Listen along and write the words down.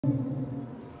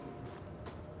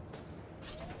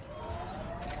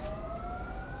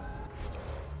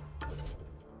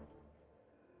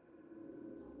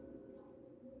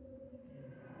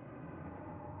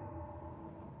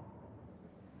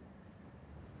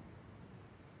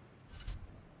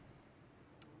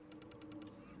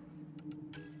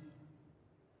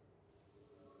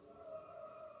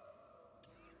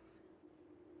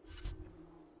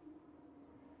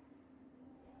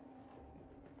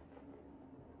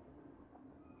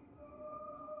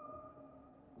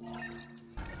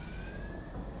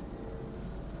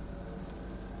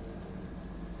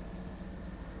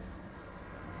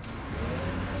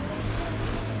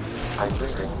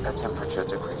Hydrating a temperature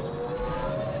decrease.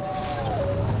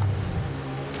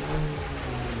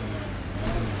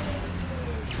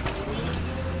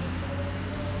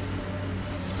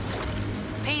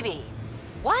 PB,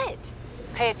 what?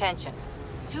 Pay attention.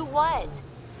 To what?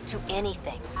 To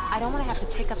anything. I don't want to have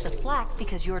to pick up the slack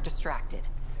because you're distracted.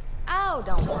 Oh,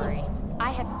 don't worry. I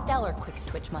have stellar quick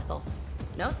twitch muscles.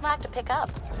 No slack to pick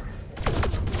up.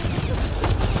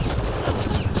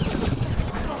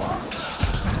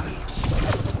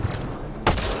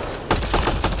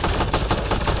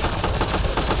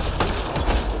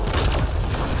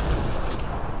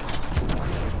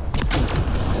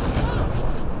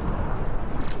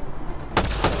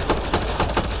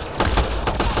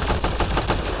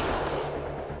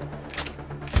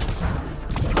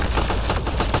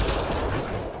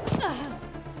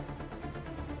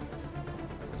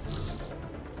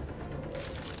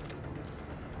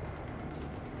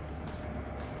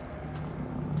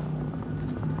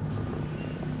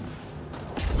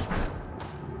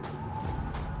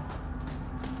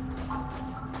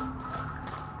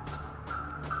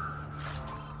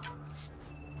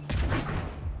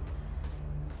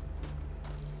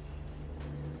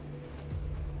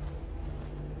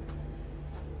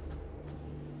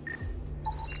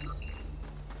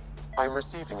 I'm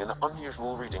receiving an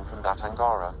unusual reading from that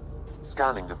Angara.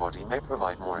 Scanning the body may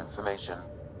provide more information.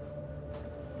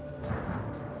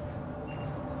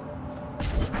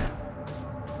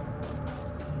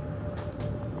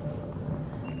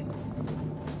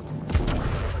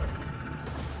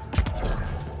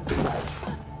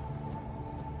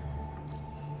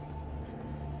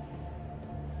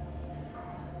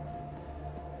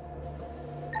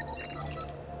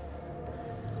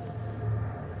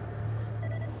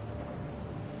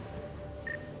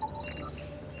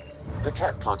 The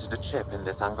cat planted a chip in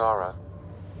this Angara.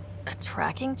 A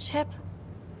tracking chip?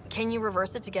 Can you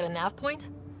reverse it to get a nav point?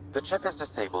 The chip is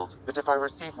disabled, but if I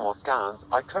receive more scans,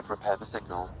 I could repair the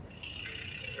signal.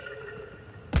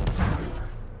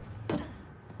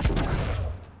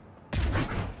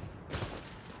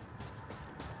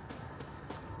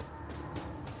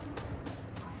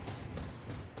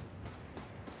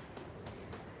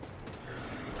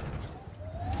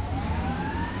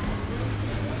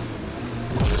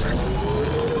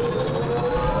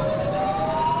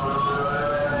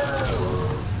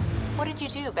 What did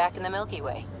you do back in the Milky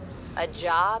Way? A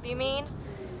job, you mean?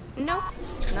 Nope,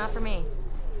 not for me.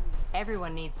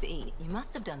 Everyone needs to eat. You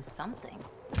must have done something.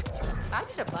 I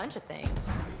did a bunch of things.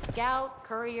 Scout,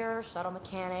 courier, shuttle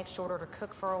mechanic, short order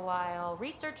cook for a while,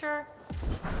 researcher.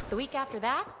 The week after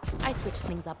that, I switched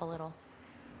things up a little.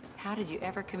 How did you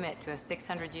ever commit to a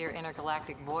 600-year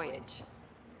intergalactic voyage?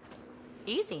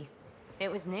 Easy.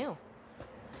 It was new.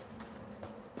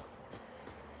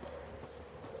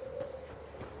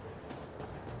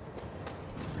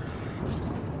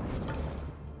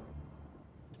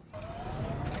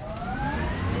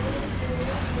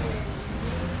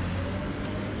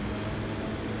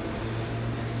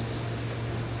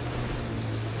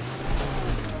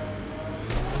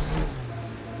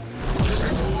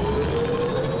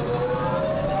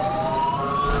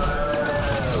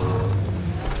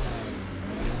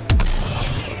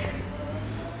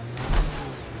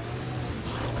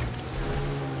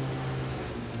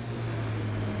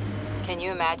 Can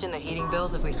you imagine the heating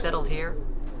bills if we settled here?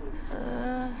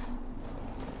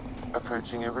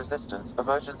 Approaching a resistance,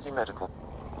 emergency medical.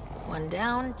 One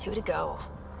down, two to go.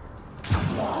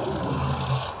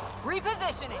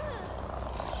 Repositioning!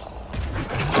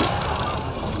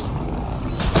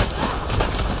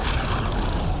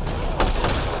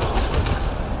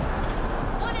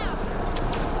 One out!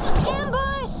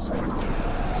 Ambush!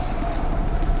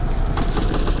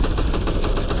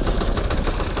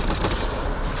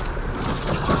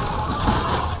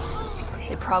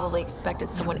 They probably expected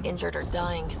someone injured or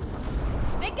dying.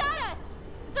 They got us!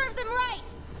 Serves them right!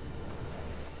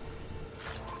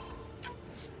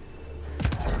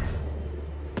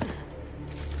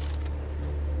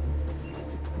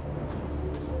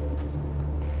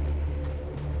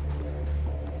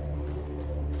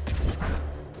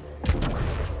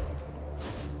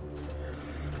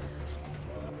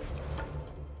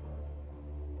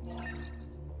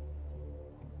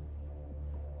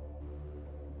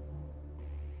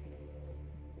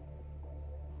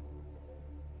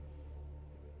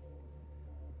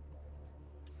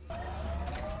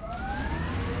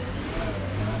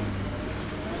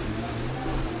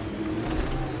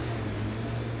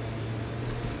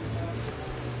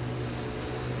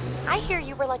 I hear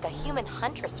you were like a human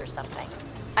huntress or something.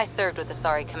 I served with the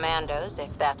Sorry Commandos,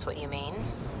 if that's what you mean.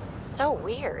 So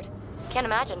weird. Can't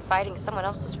imagine fighting someone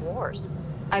else's wars.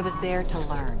 I was there to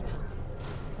learn.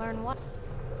 Learn what?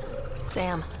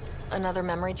 Sam, another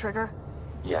memory trigger?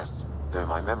 Yes, though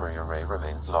my memory array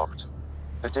remains locked.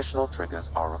 Additional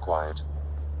triggers are required.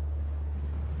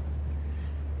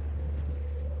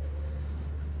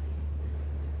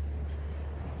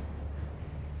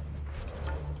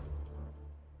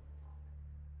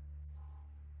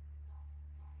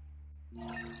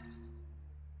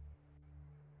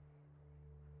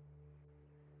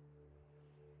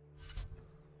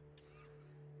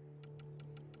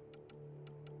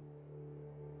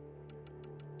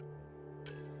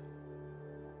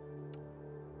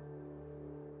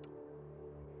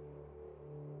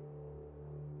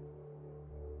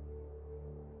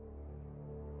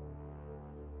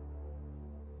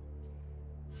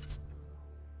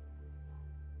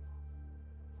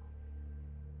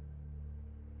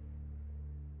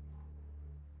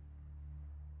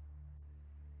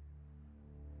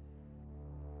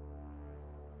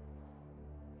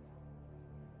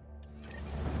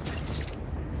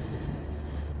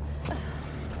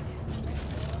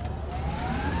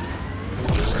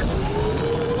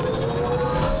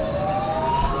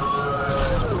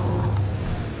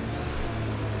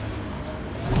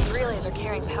 Relays are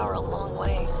carrying power a long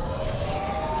way.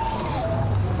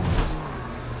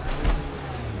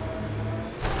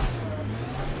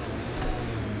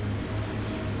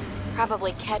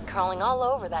 Probably cat crawling all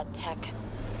over that tech.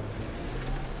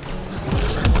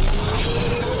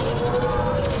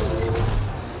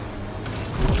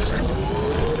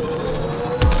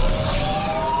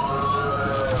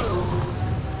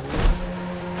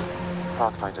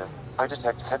 Pathfinder, I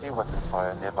detect heavy weapons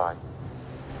fire nearby.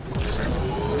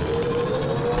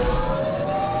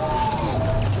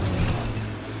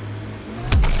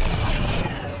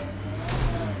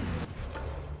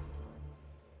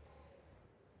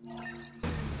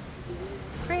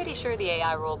 Pretty sure the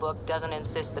AI rulebook doesn't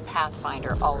insist the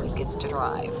Pathfinder always gets to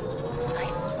drive. I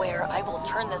swear I will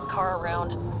turn this car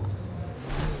around.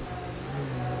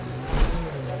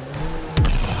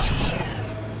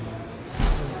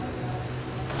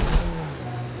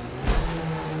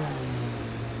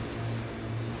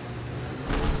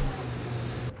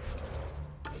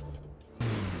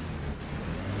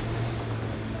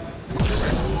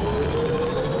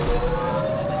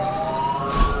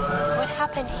 What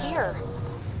happened here?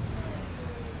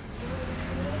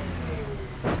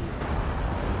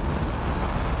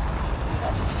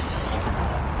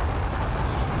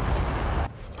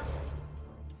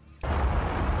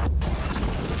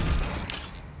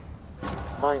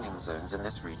 Mining zones in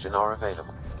this region are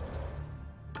available.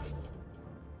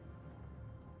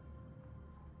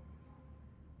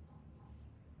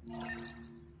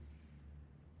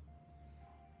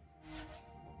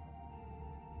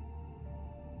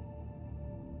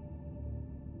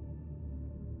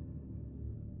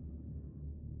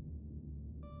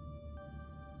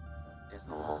 Is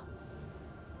normal.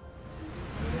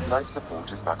 Life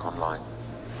support is back online.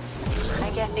 I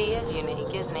guess he is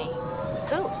unique, isn't he?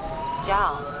 Who?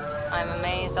 Zhao. I'm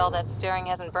amazed all that staring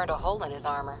hasn't burned a hole in his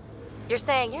armor. You're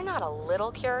saying you're not a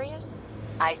little curious?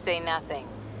 I say nothing.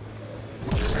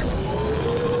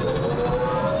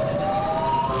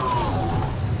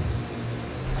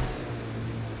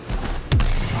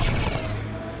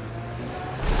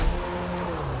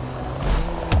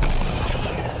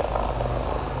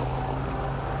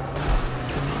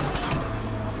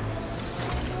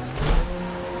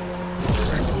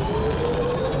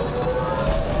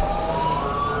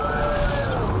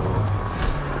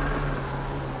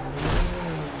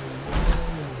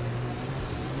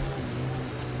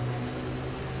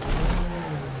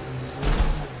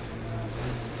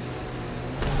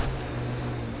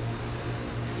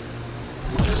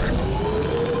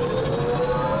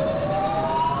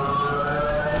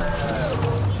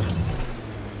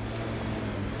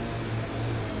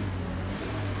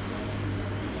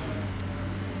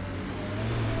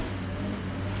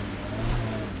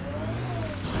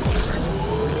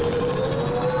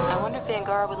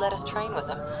 Angara would let us train with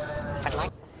him. I'd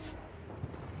like...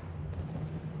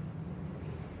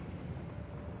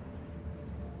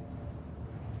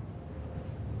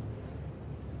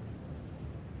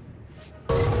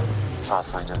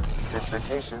 Pathfinder, this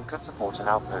location could support an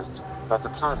outpost, but the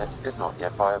planet is not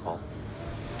yet viable.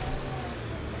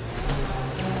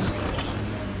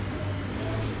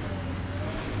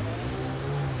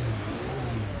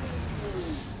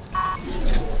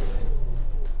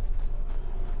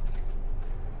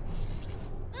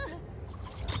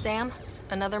 Sam,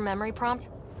 another memory prompt?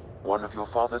 One of your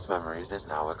father's memories is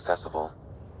now accessible.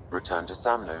 Return to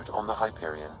Sam Node on the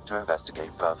Hyperion to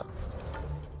investigate further.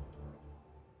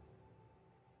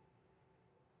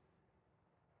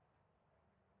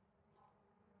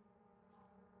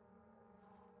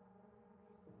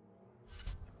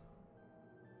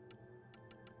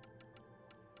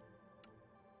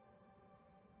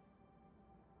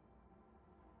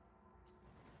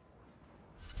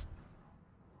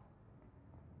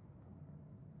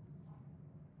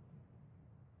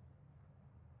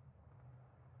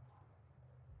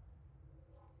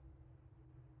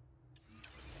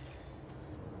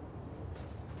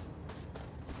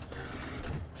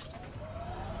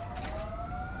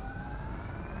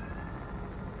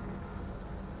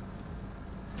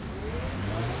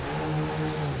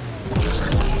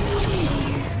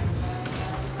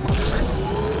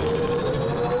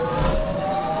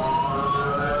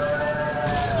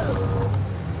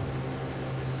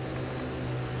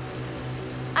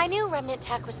 I knew Remnant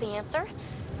Tech was the answer.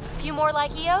 A few more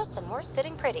like EOS, and we're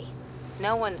sitting pretty.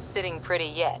 No one's sitting pretty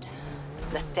yet.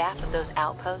 The staff of those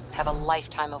outposts have a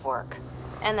lifetime of work.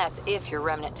 And that's if your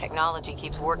Remnant technology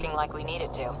keeps working like we need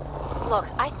it to. Look,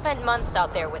 I spent months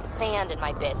out there with sand in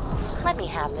my bits. Let me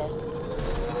have this.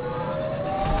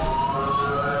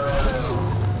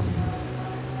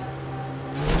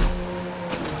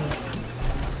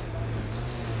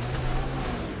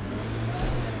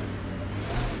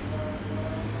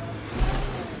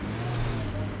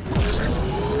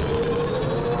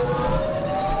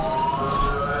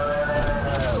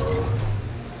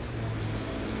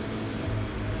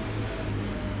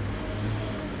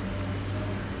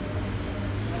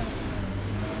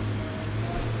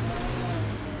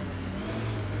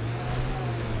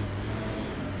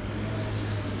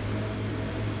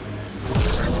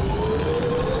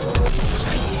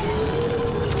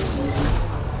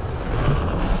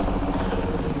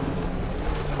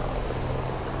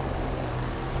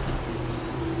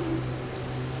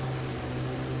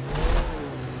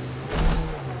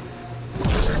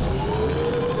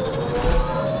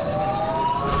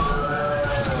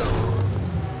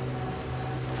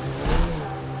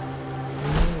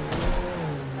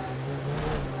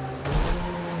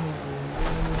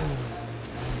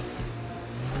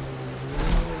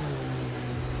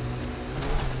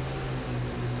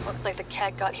 Looks like the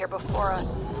cat got here before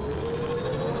us.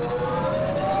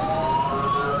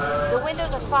 The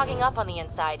windows are clogging up on the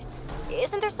inside.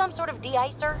 Isn't there some sort of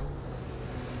de-icer?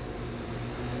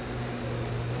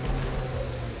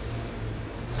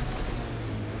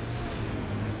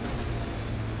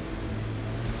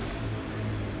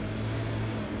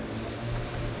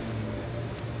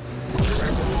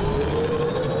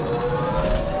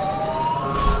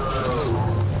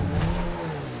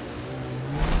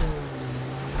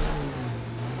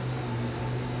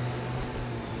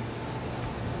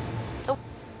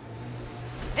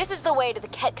 This is the way to the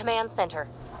Ket Command Center.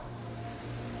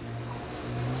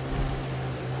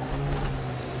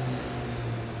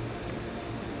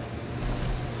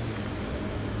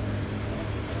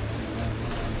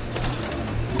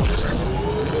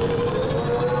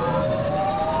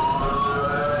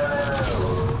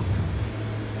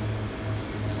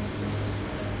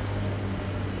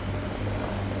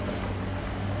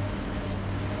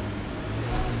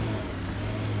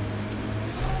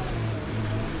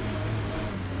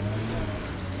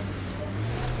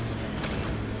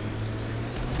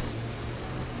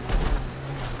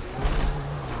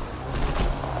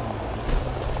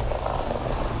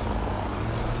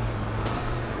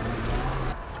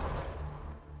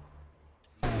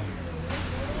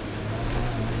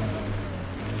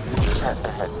 Head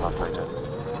ahead, Pathfinder.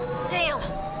 Damn!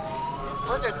 This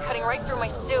blizzard's cutting right through my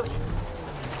suit.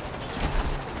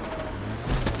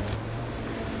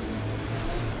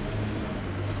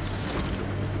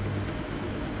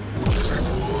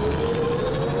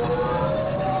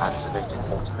 Activating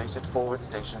automated forward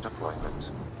station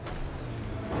deployment.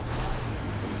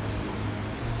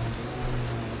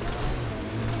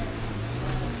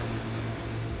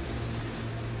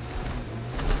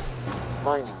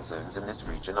 Mining zones in this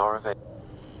region are available.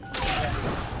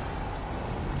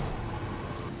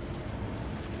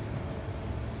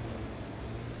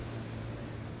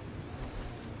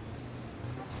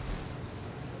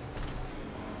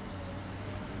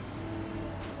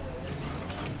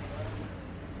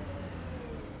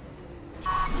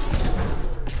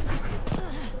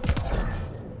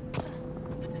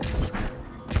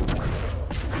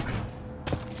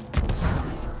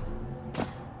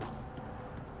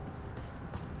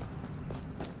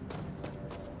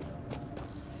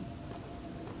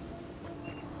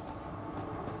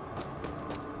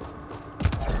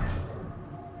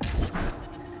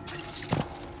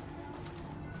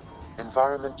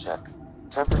 Environment check.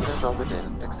 Temperatures are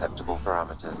within acceptable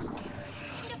parameters.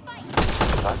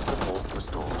 Life support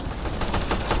restored.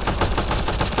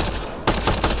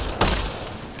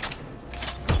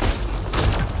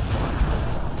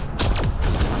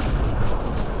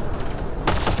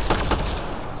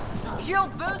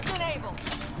 Shield boost enabled!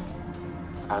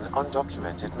 An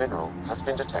undocumented mineral has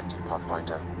been detected,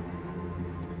 Pathfinder.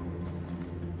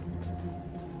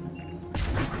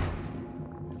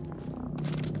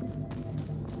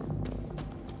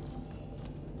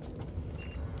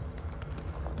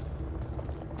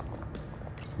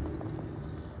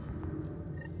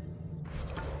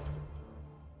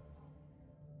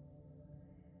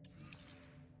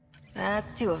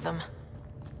 That's two of them.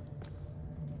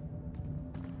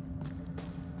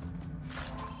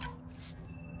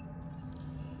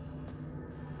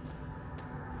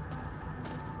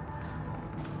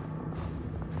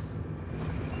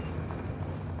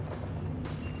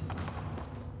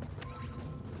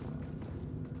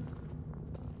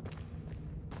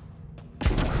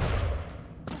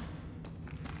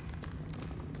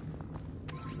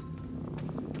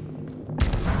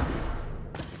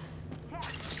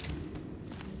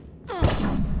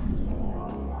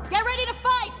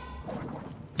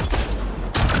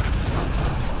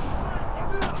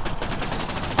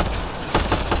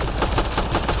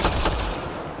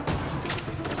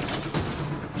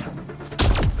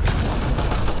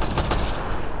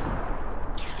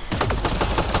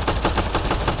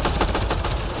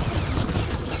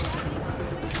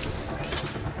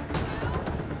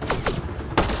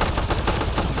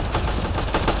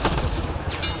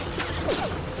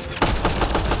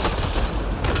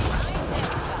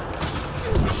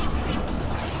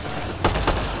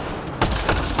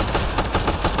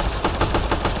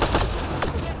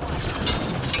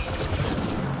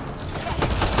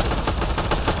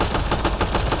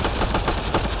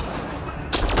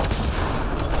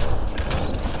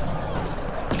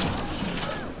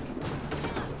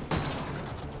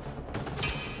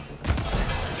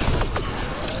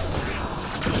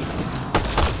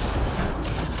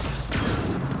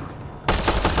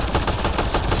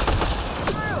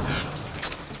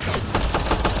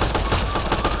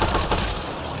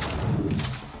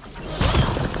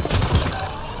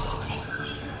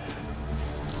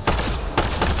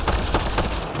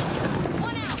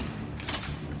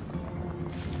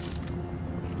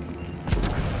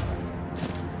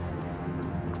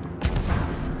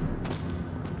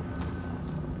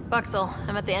 Buxel,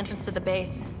 I'm at the entrance to the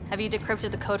base. Have you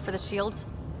decrypted the code for the shields?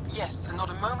 Yes, and not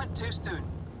a moment too soon.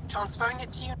 Transferring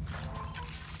it to you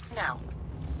now.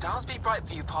 Stars be bright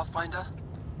for you, Pathfinder.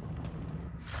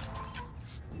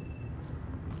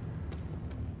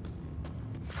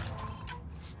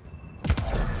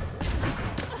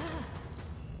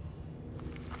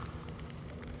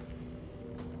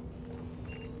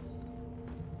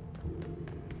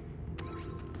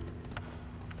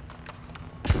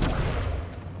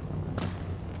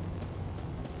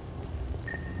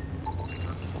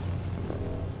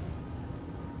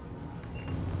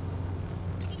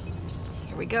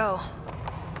 Here we go.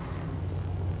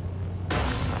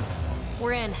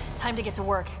 We're in. Time to get to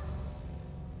work.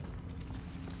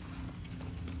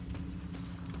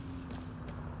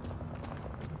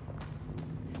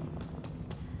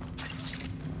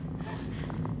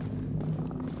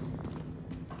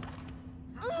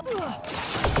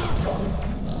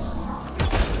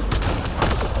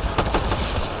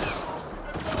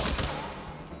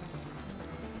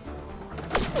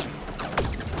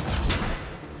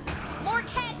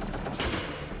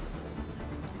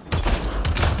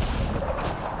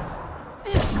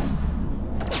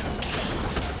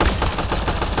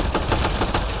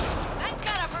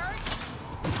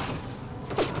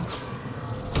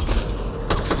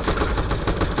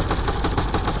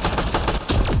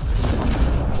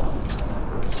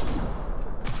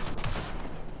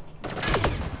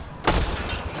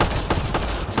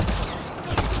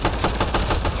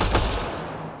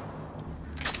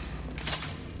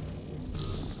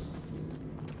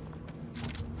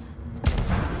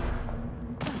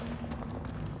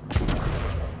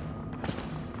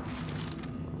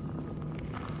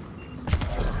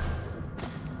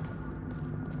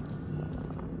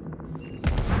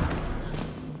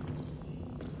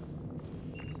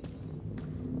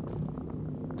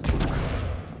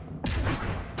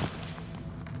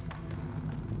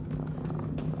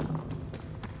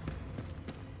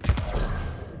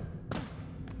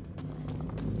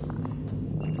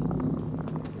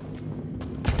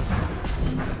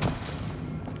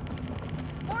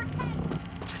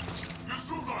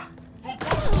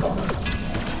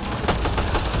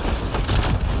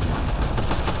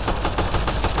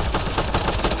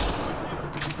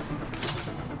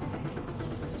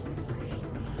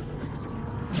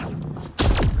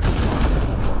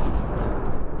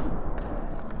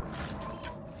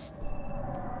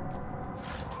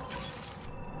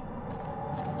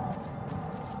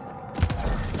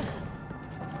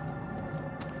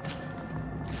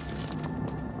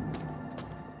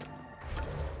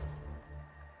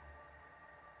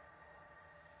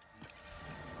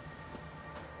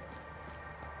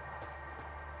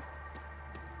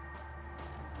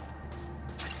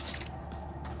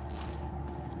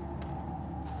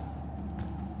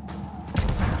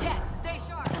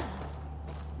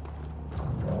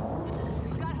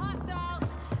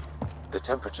 The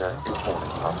temperature is falling,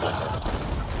 Pathfinder.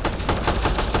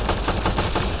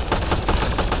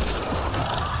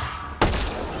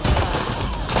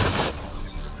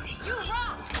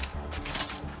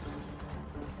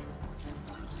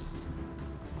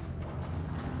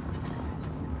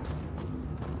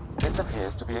 This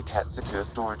appears to be a Cat secure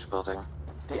storage building.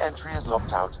 The entry is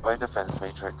locked out by a defense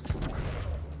matrix.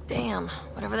 Damn,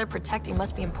 whatever they're protecting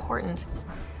must be important.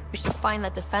 We should find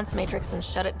that defense matrix and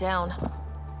shut it down.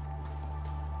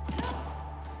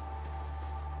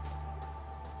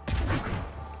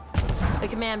 The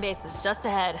command base is just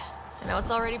ahead. I know it's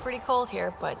already pretty cold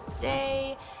here, but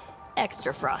stay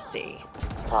extra frosty.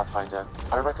 Pathfinder,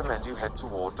 I recommend you head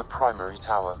toward the primary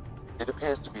tower. It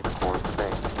appears to be the core of the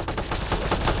base.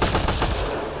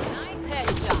 Nice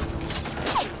headshot.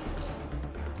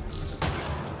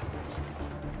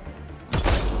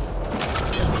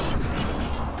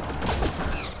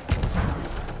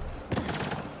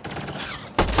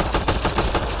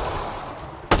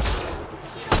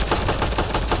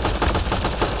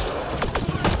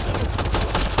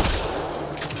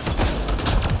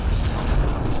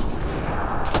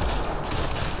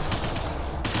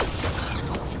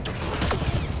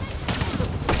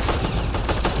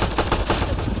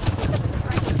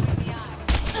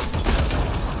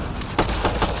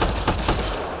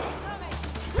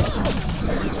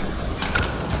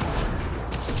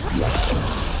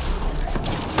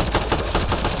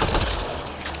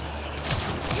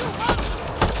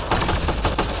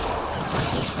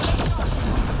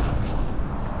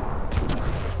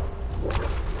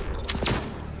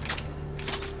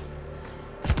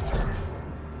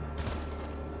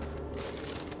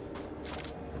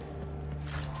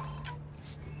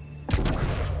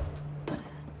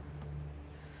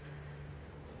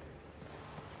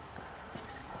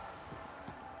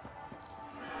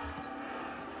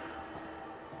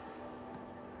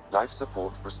 Life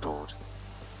support restored.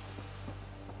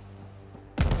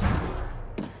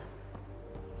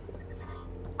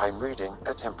 I'm reading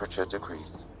a temperature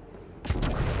decrease.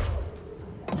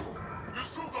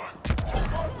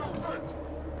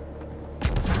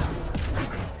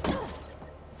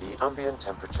 The ambient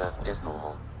temperature is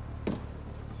normal.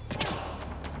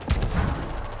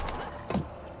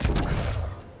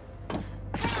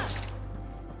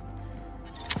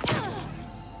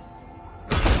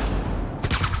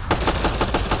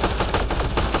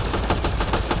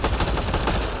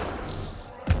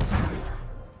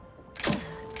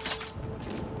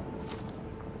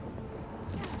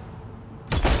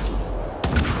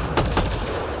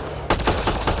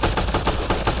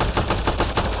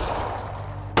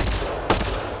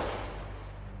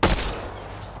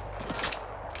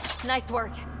 Nice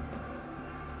work.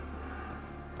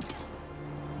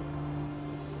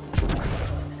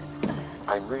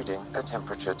 I'm reading a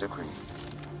temperature decrease.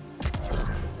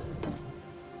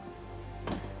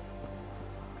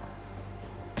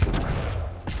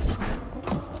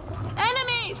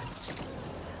 Enemies!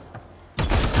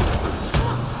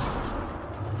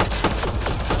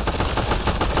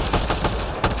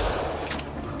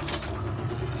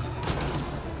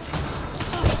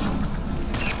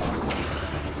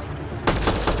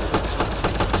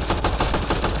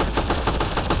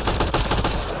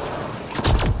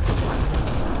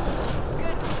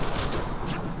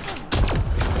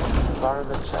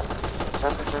 Environment check.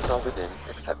 Temperatures are within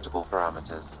acceptable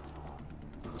parameters.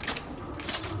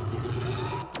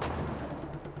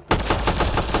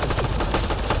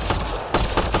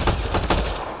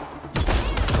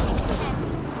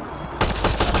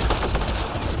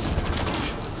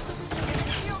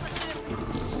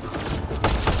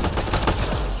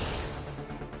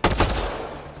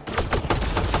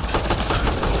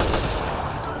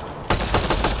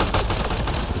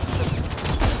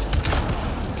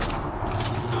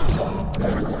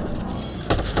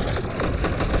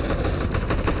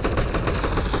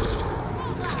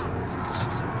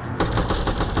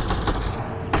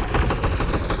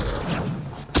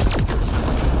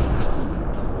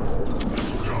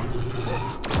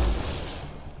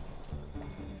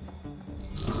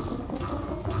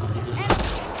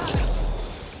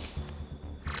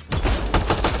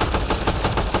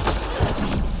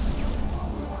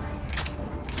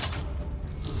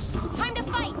 Time to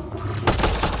fight!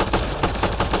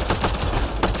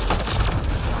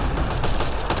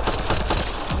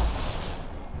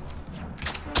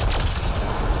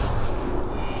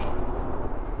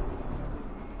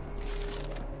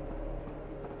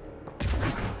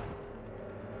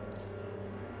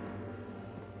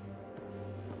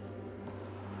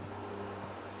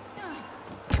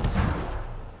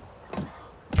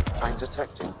 I'm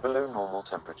detecting below normal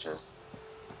temperatures.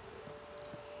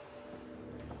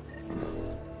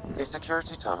 A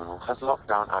security terminal has locked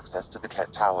down access to the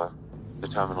Ket Tower. The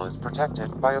terminal is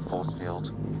protected by a force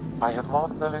field. I have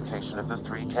marked the location of the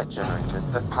 3 Ket generators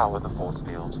that power the force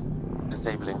field.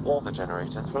 Disabling all the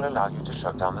generators will allow you to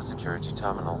shut down the security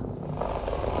terminal.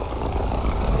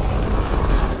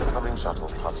 Incoming shuttle,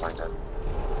 Pathfinder.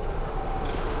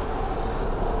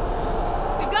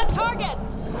 We've got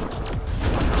targets!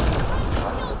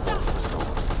 Life support restored.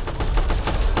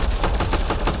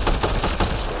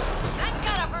 That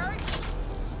gotta hurt!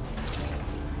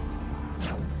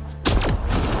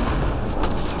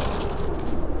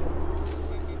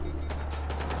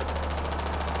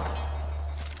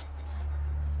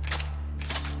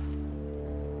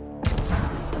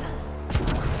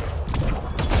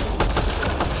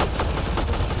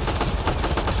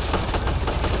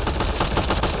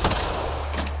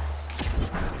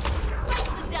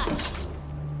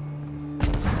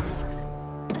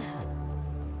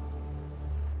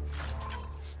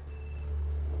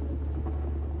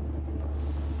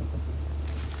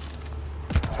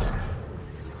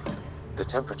 The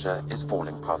temperature is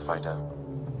falling, Pathfinder.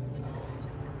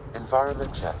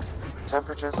 Environment check.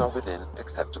 Temperatures are within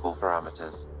acceptable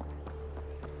parameters.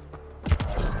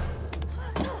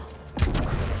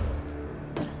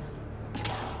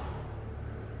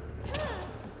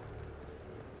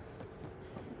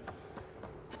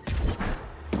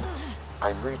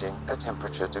 I'm reading a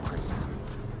temperature decrease.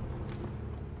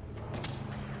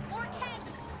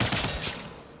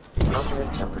 The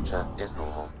ambient temperature is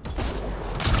normal.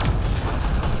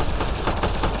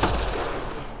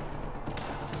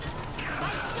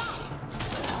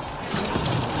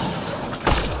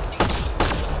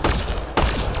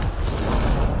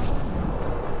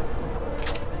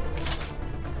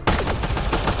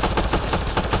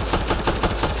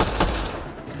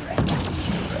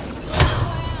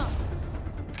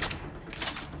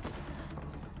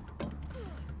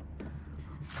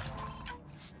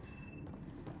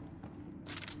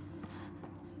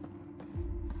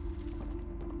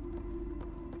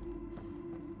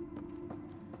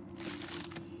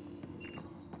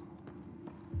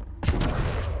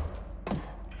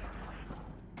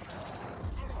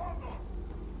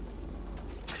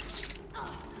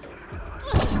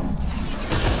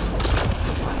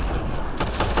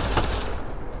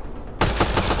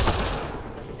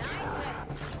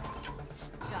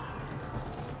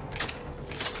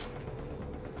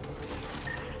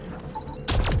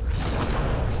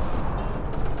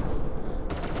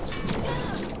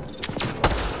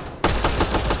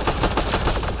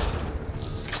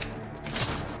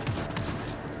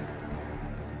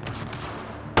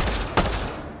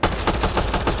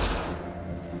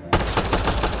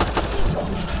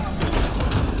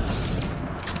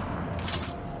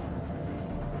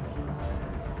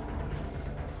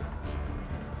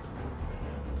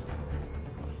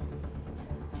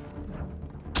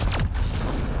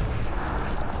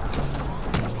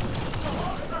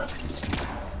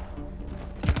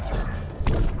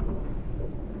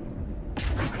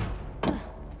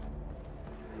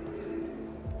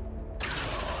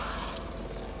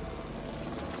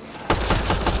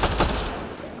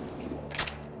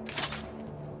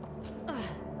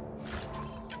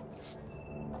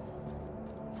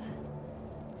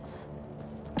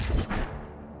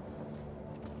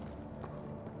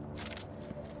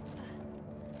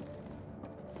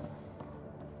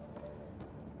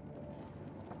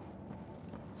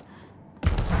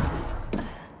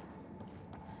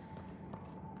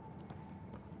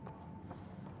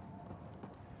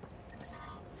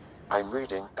 I'm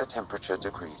reading a temperature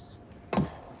decrease. This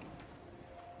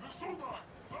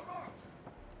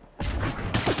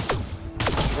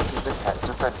is a Ket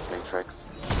defense matrix.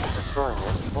 Destroying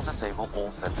it will disable all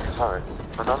sensor turrets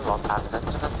and unlock access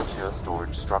to the secure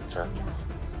storage structure.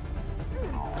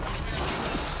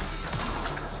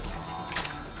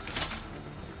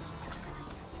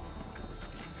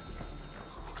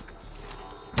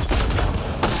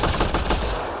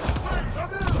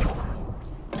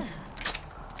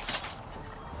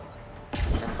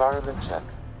 Environment check.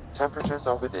 Temperatures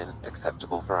are within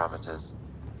acceptable parameters.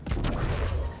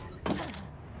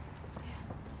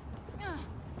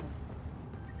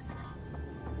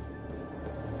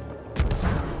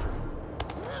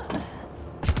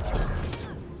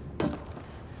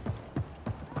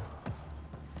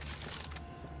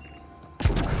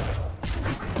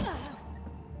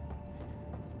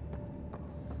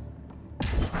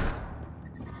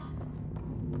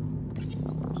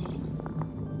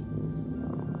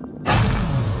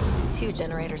 Two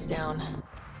generators down.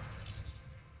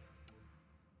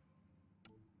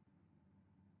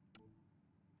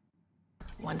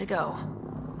 One to go.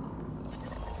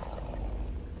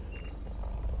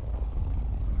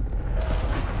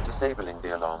 Disabling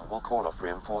the alarm will call off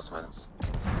reinforcements.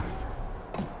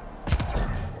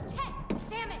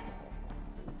 Damn it!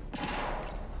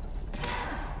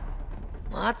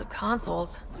 Lots of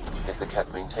consoles. If the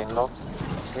Ket maintain logs,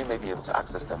 we may be able to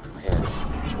access them from here.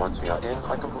 Once we are in,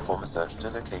 I can perform a search to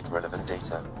locate relevant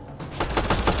data.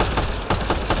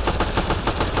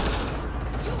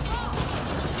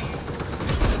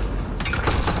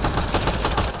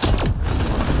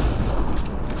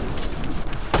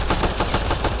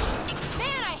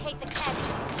 Man, I hate the cat!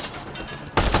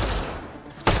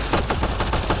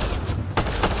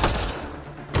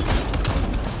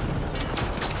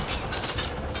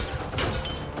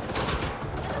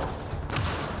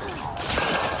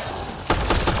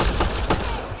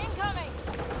 Incoming!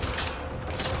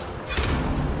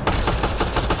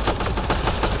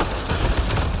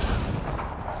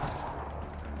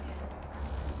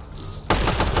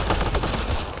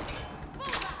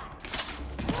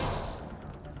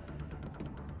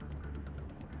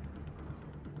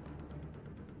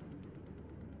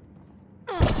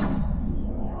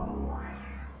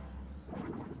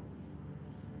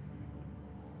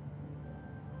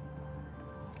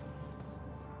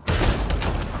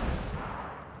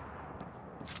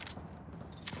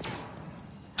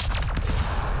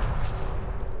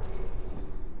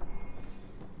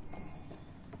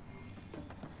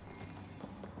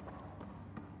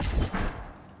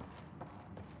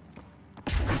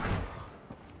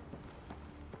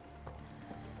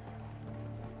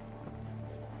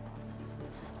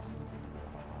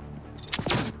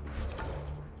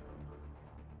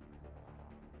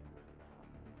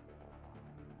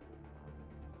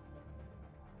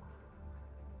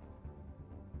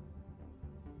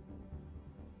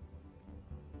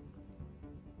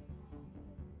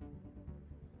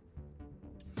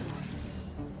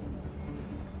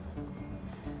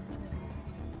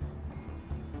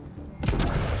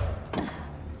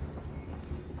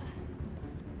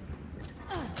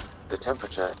 The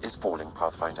temperature is falling,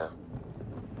 Pathfinder.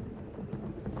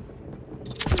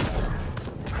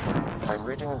 I'm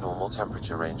reading a normal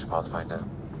temperature range, Pathfinder.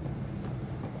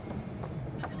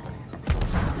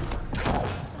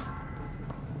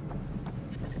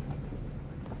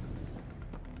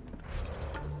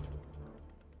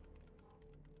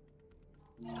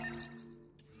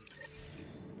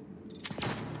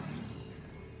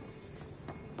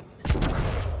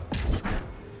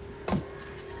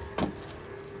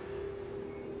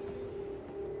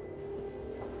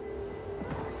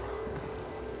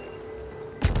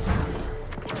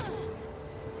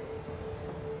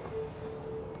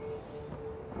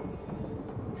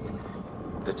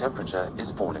 The temperature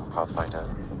is falling, Pathfinder.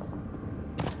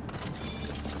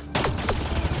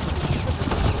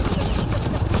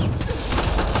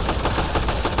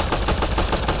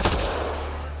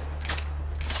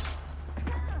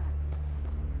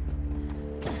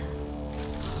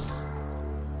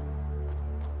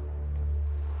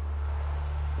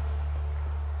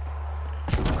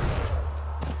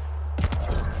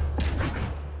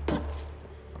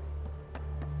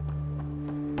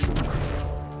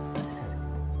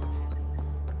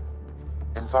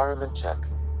 Environment check.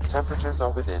 Temperatures are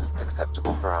within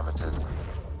acceptable parameters.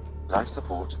 Life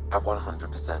support at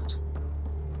 100%.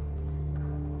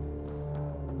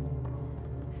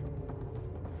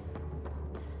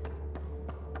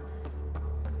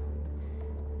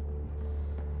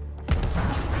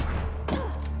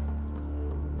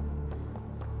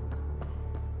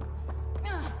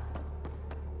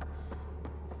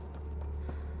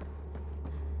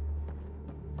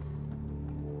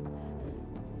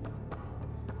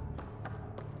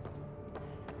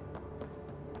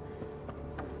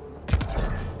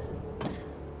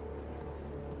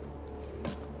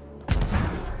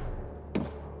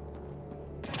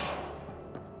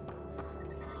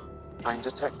 I'm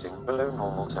detecting below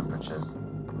normal temperatures.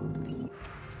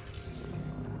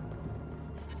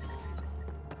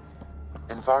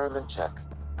 Environment check.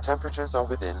 Temperatures are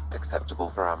within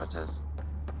acceptable parameters.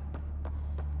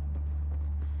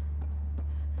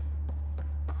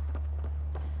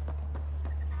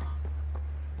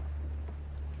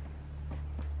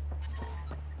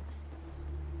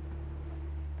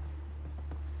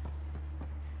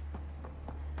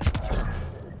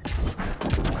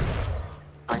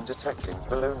 I'm detecting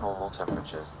below normal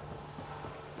temperatures.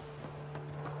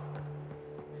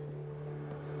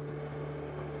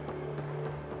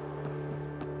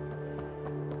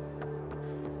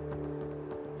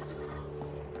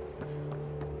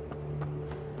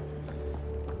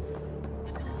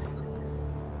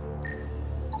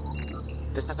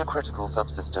 This is a critical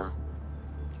subsystem.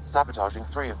 Sabotaging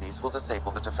 3 of these will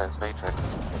disable the defense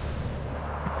matrix.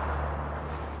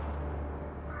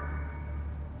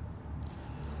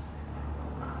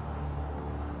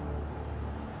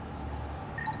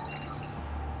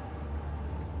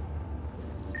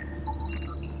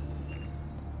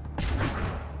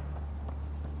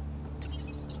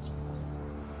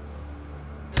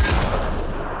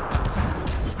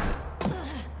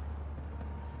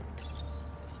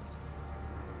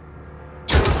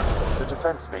 The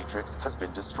defense matrix has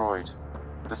been destroyed.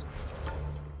 This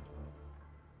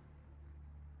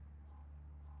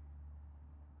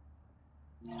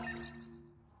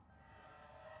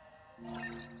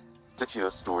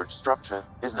secure storage structure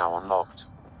is now unlocked.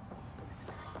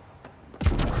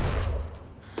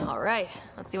 All right,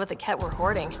 let's see what the Ket were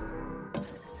hoarding.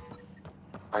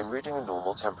 I'm reading a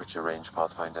normal temperature range,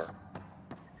 Pathfinder.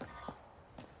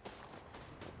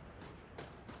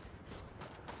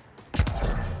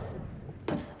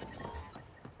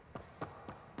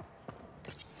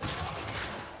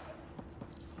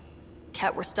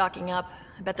 Ket were stocking up.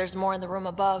 I bet there's more in the room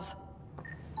above.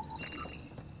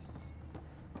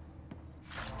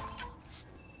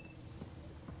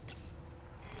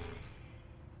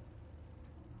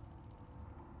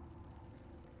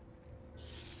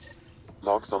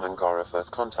 Logs on Angara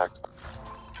first contact.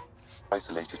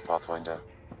 Isolated, Pathfinder.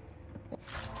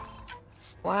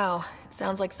 Wow, it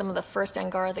sounds like some of the first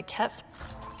Angara the Ket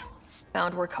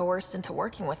found were coerced into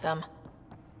working with them.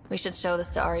 We should show this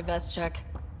to Ari Veschek.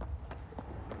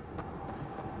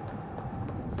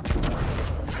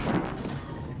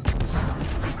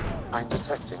 I'm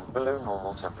detecting below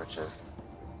normal temperatures.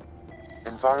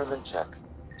 Environment check.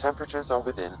 Temperatures are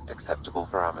within acceptable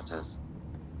parameters.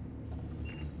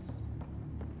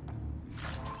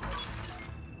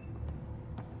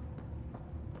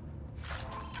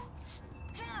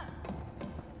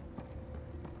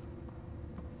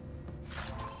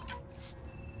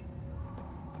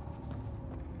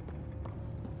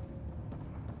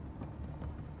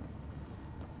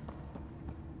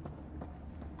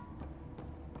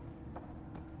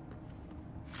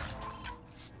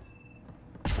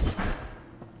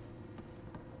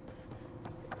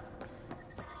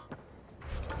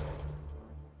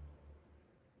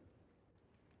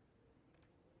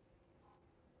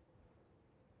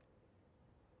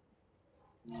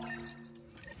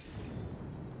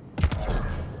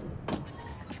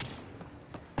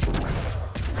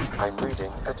 I'm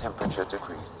reading a temperature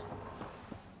decrease.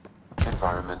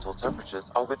 Environmental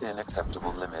temperatures are within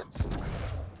acceptable limits.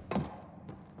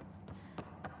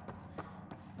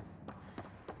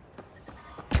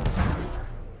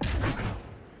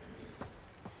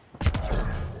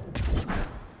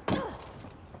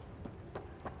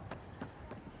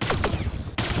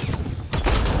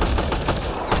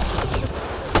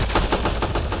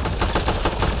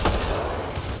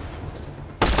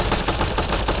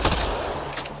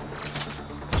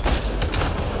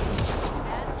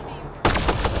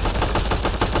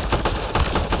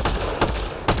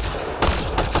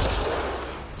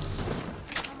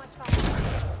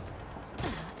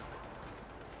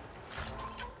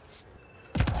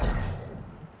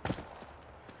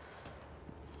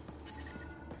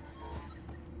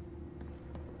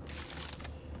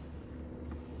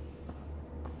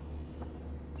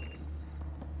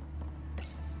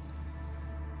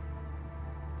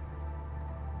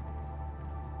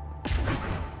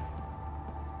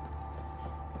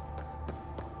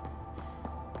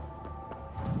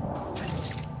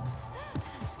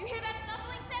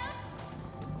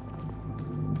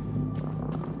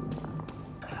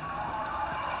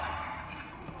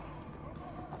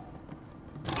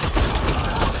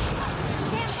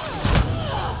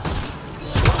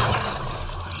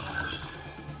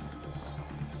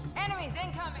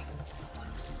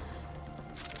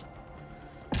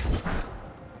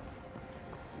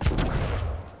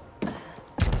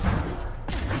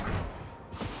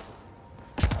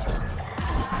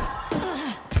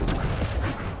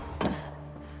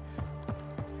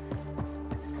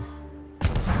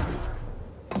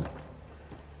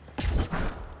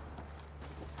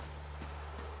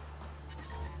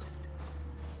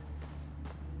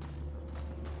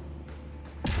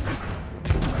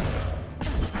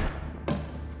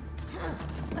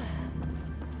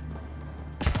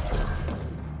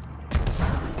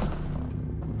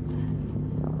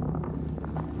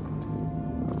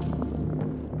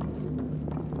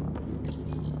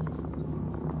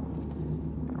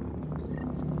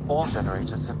 All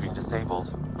generators have been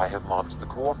disabled. I have marked the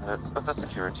coordinates of the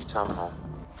security terminal.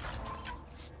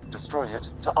 Destroy it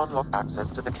to unlock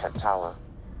access to the Ket Tower.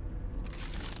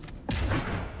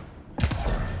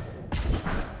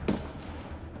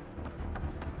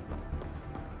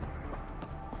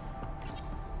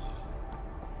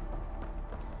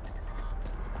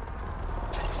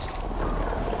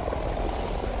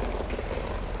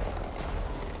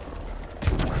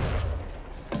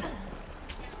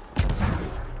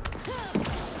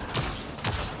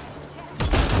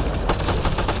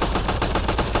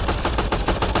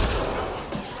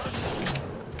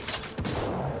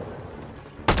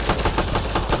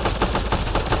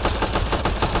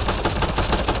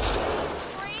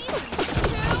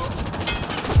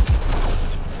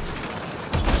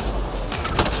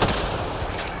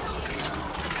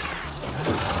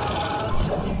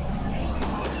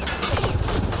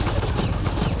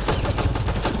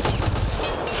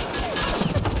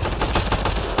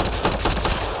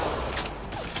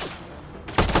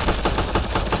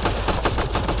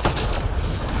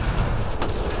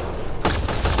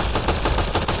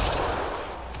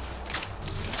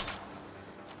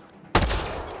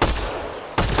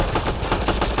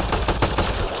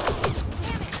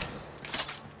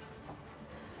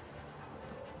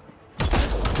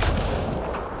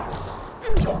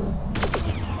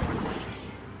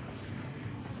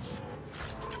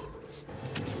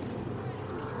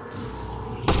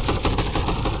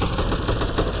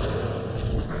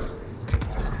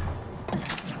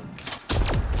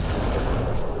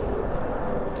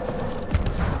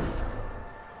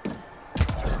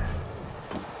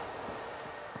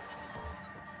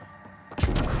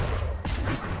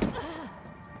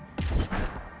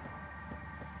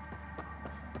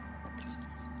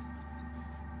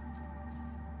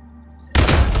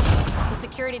 The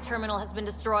security terminal has been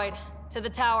destroyed. To the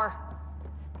tower.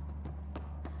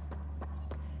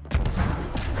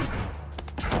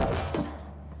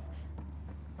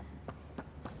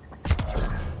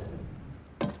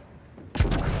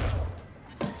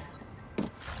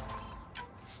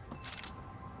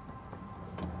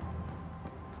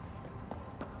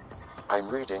 I'm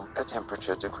reading a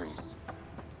temperature decrease.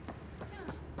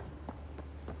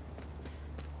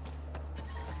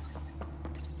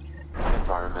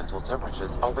 Environmental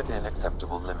temperatures are within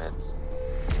acceptable limits.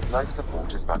 Life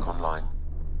support is back online.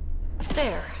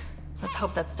 There. Let's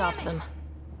hope that stops them.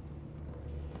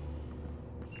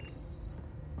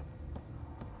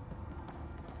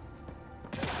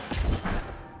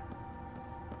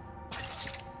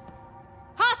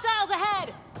 Hostiles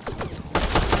ahead!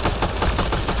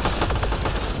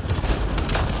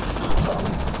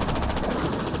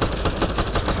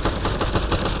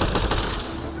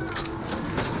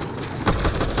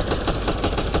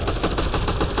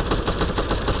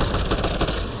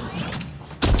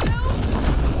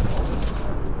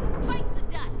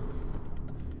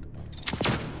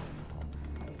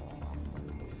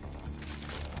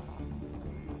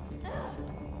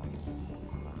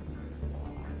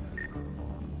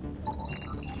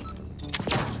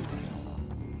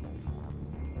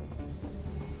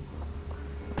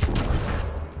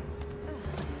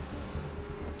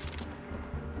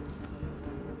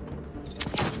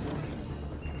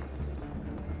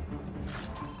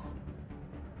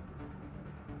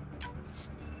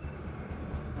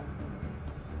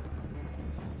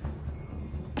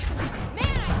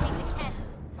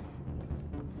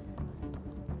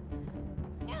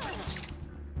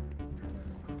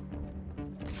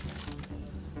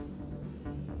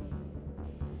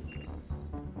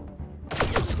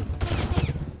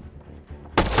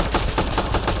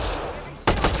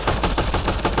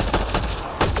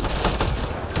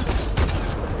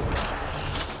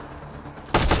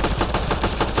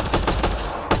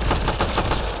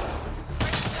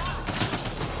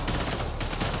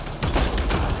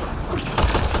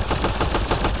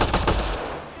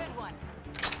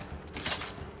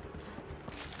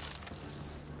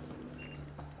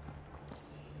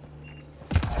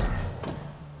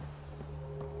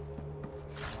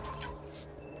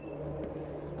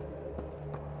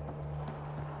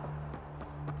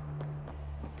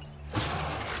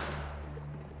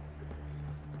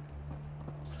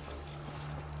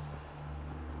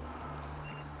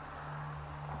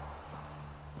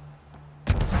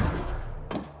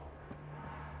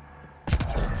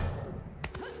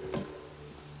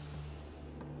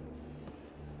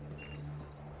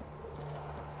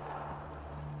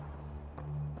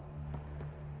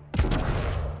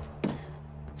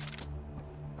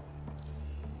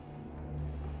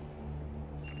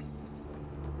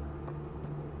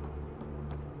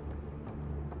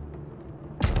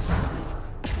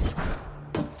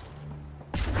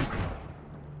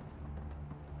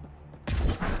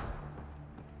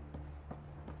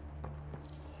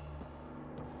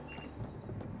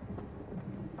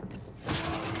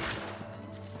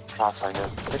 Pathfinder,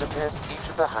 it appears each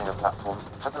of the hangar platforms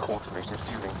has an automated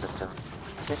fueling system.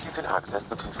 If you can access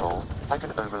the controls, I can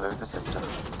overload the system.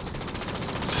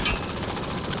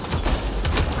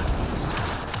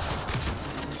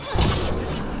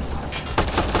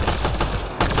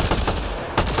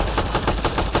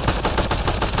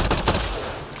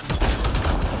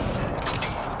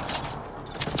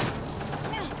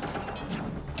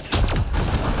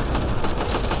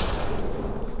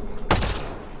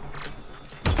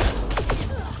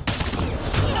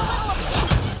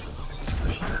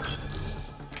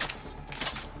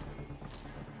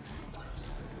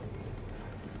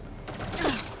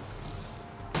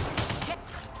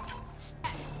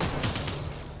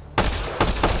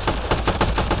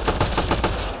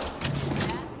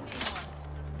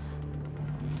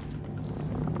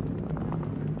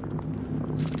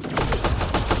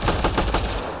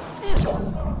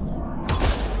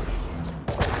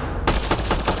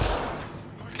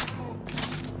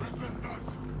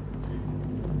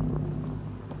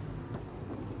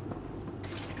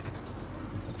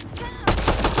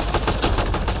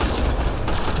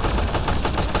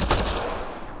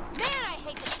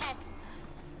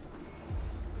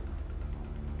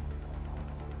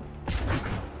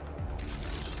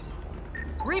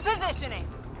 Repositioning.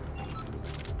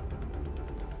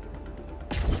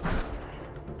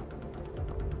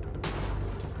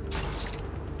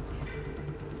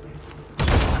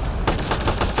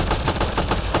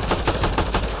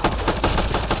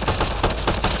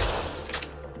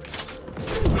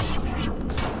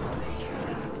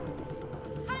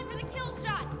 Time for the kill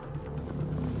shot.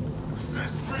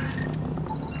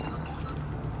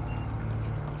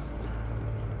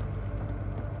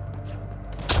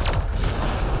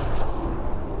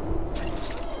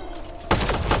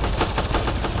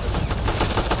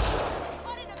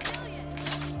 One in a million.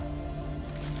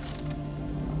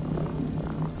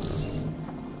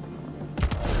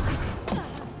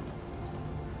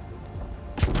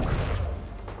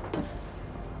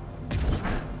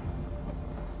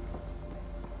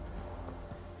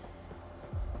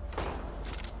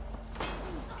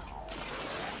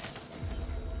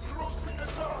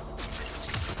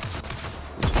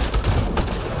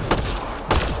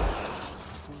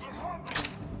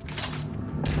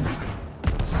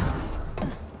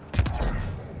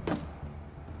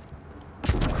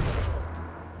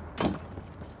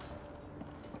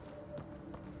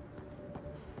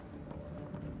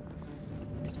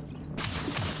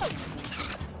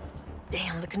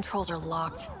 Damn, the controls are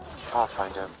locked.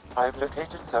 Pathfinder, I have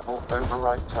located several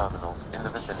override terminals in the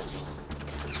vicinity.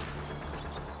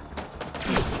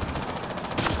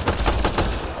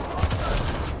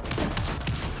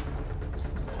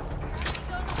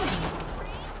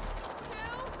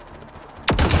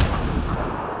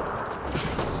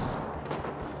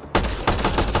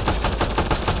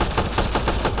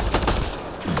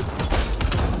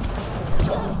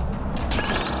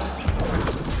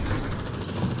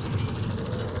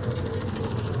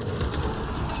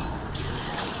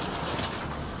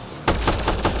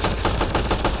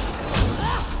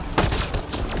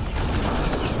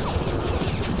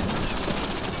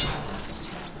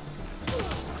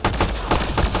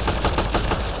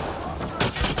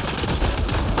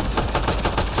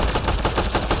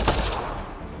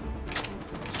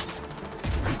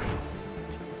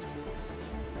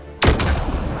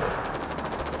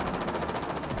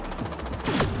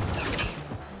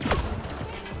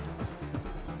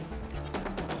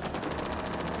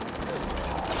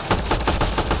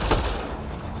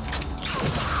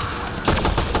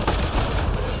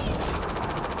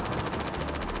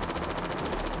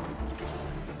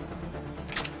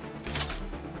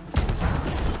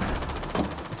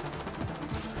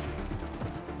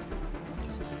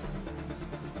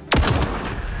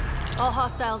 All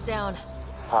hostiles down.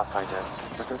 Pathfinder,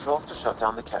 the controls to shut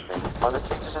down the Ket base are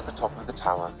located at the top of the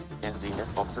tower, in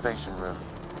Zenith Observation Room.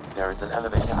 There is an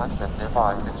elevator access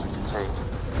nearby that you can take.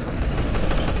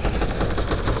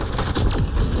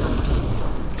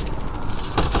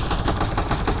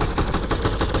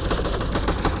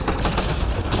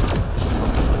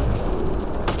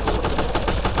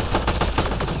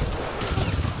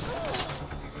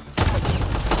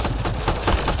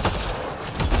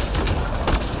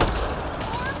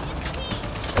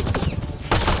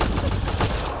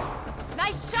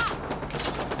 Nice shot.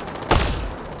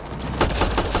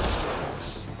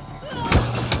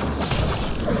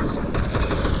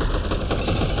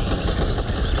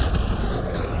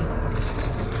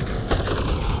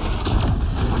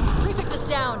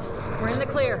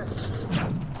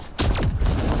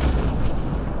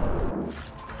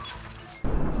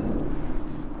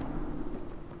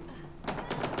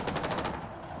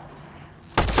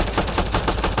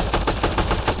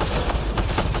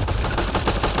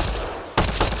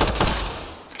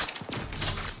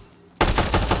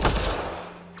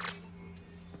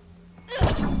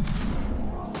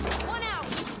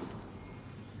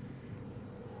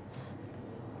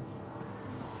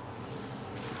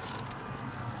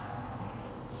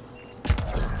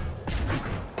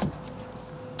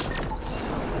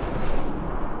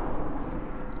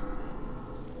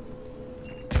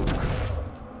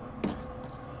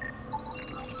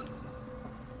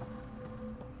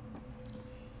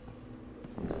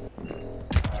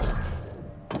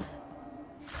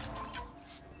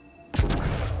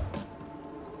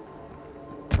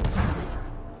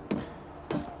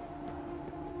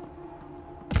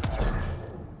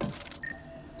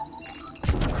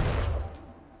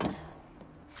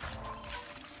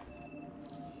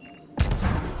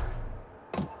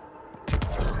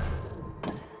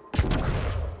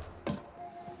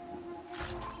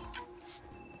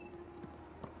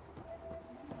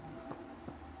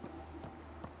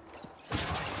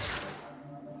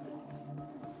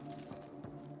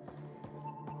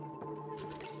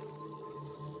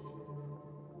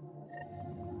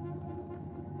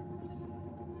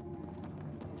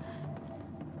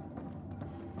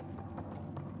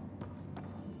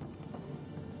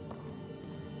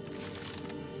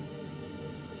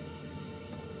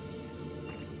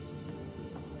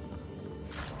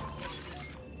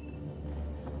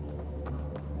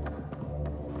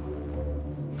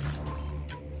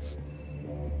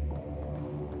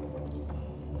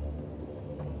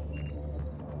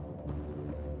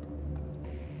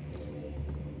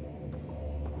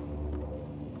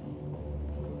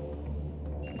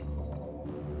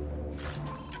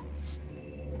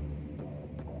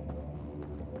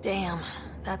 Damn,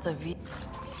 that's a view.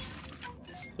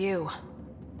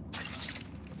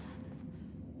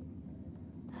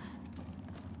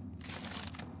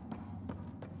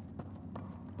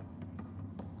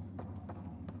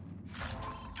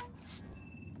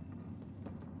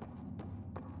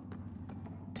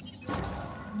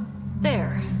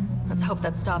 There. Let's hope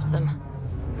that stops them.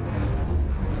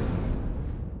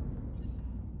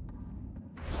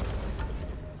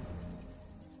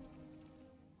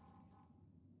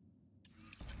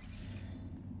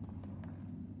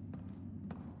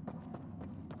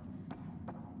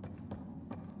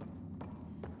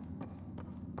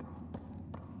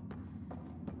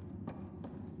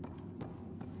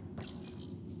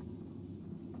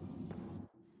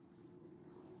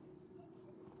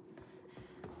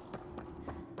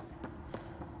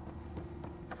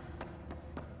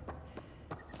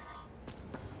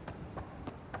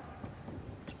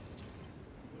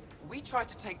 We tried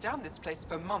to take down this place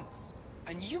for months,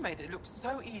 and you made it look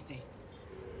so easy.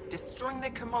 Destroying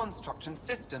their command structure and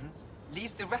systems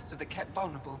leaves the rest of the Kett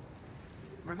vulnerable.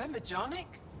 Remember Jarnik?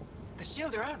 The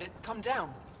shield around it's come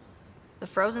down. The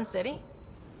frozen city?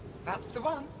 That's the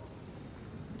one.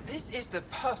 This is the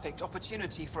perfect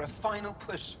opportunity for a final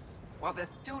push, while they're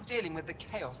still dealing with the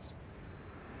chaos.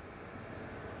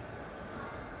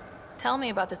 Tell me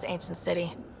about this ancient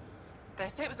city. They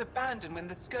say it was abandoned when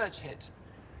the Scourge hit.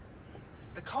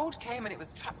 The cold came and it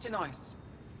was trapped in ice.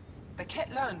 The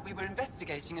Kett learned we were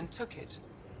investigating and took it.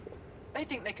 They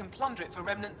think they can plunder it for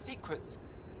remnant secrets.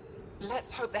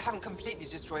 Let's hope they haven't completely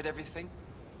destroyed everything.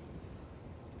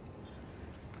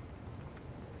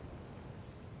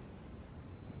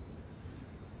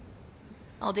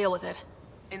 I'll deal with it.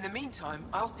 In the meantime,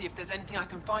 I'll see if there's anything I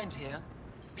can find here.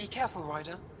 Be careful,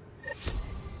 Ryder.